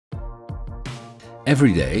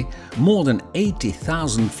Every day, more than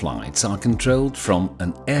 80,000 flights are controlled from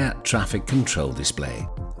an air traffic control display.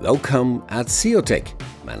 Welcome at ScioTeq,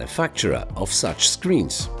 manufacturer of such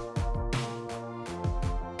screens.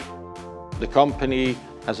 The company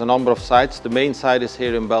has a number of sites. The main site is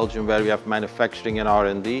here in Belgium, where we have manufacturing and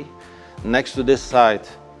R&D. Next to this site,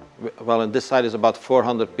 well, in this site is about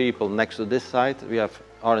 400 people. Next to this site, we have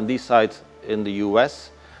R&D sites in the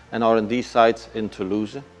US and R&D sites in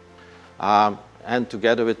Toulouse. And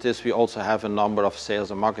together with this, we also have a number of sales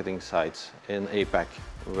and marketing sites in APAC,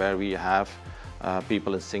 where we have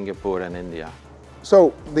people in Singapore and India.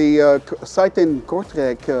 So the site in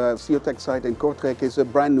CoreTech, ScioTeq site in CoreTech, is a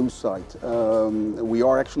brand new site. We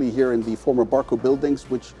are actually here in the former Barco buildings,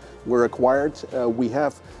 which were acquired. We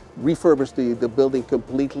have refurbished the building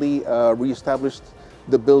completely, re-established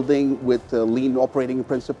the building with lean operating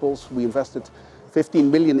principles. We invested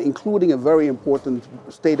 15 million, including a very important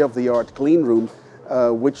state-of-the-art clean room,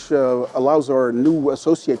 which allows our new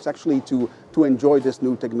associates actually to enjoy this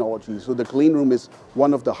new technology. So the clean room is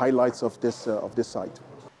one of the highlights of this site.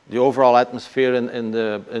 The overall atmosphere in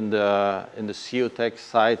the ScioTeq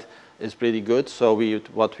site is pretty good. So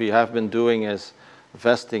what we have been doing is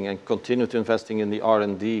investing and continue to investing in the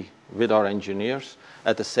R&D with our engineers.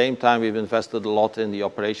 At the same time, we've invested a lot in the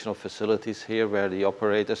operational facilities here, where the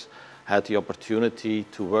operators had the opportunity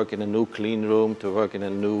to work in a new clean room, to work in a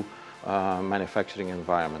new manufacturing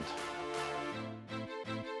environment.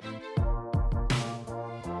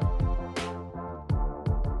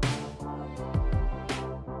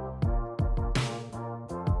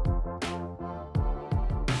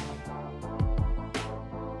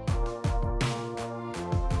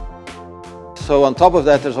 So on top of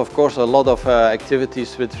that, there's of course a lot of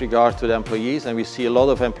activities with regard to the employees, and we see a lot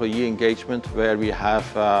of employee engagement where we have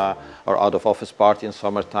our out of office party in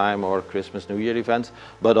summertime or Christmas, New Year events,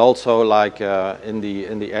 but also like in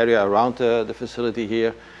the area around the facility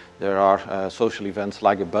here, there are social events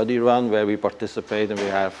like a buddy run where we participate, and we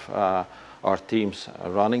have our teams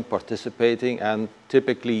running, participating, and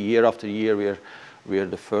typically year after year we're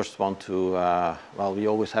the first one to, well, we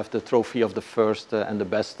always have the trophy of the first and the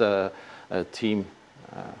best team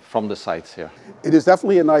from the sites here. It is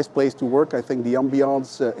definitely a nice place to work. I think the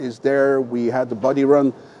ambiance is there. We had the buddy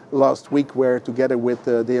run last week where together with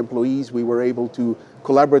the employees we were able to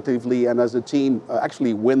collaboratively and as a team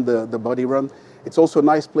actually win the buddy run. It's also a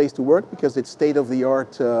nice place to work because it's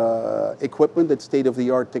state-of-the-art equipment, it's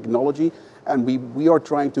state-of-the-art technology, and we are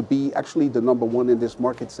trying to be actually the #1 in this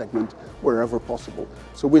market segment wherever possible.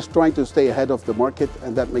 So we're trying to stay ahead of the market,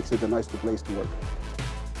 and that makes it a nice place to work.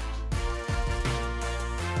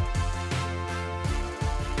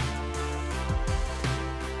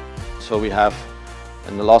 So we have,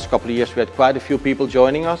 in the last couple of years, we had quite a few people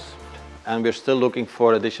joining us, and we're still looking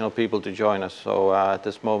for additional people to join us. So at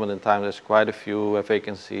this moment in time, there's quite a few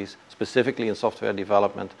vacancies, specifically in software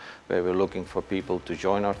development, where we're looking for people to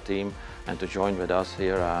join our team and to join with us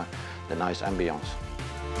here, the nice ambience.